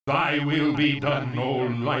Thy will be done, O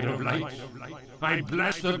light of light. I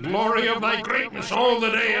bless the glory of thy greatness all the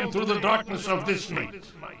day and through the darkness of this night.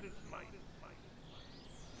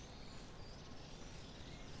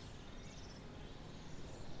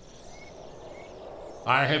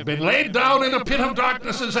 I have been laid down in a pit of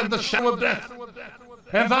darknesses and the shadow of death,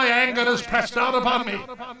 and thy anger is pressed down upon me,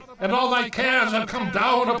 and all thy cares have come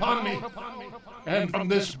down upon me. And from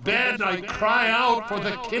this bed I cry out for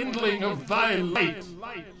the kindling of thy light.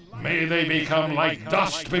 May they become like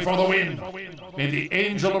dust before the wind. May the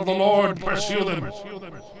angel of the Lord pursue them.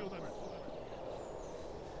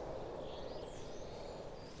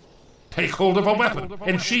 Take hold of a weapon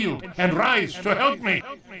and shield and rise to help me.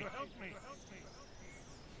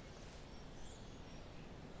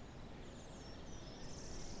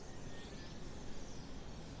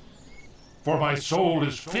 For my soul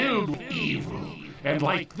is filled with evil, and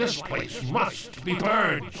like this place must be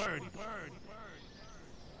purged.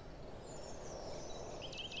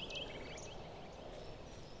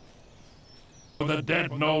 The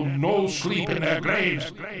dead know no sleep in their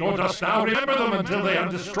graves, nor dost thou remember them until they are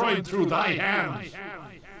destroyed through thy hands.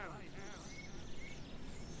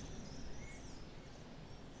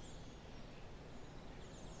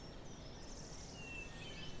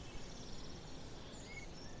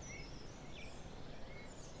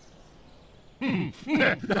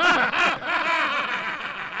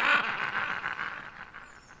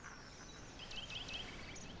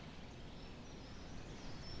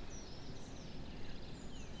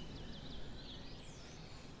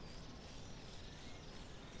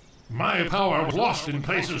 My power was lost in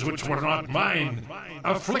places which were not mine.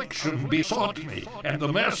 Affliction besought me, and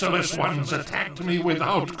the merciless ones attacked me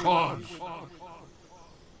without cause.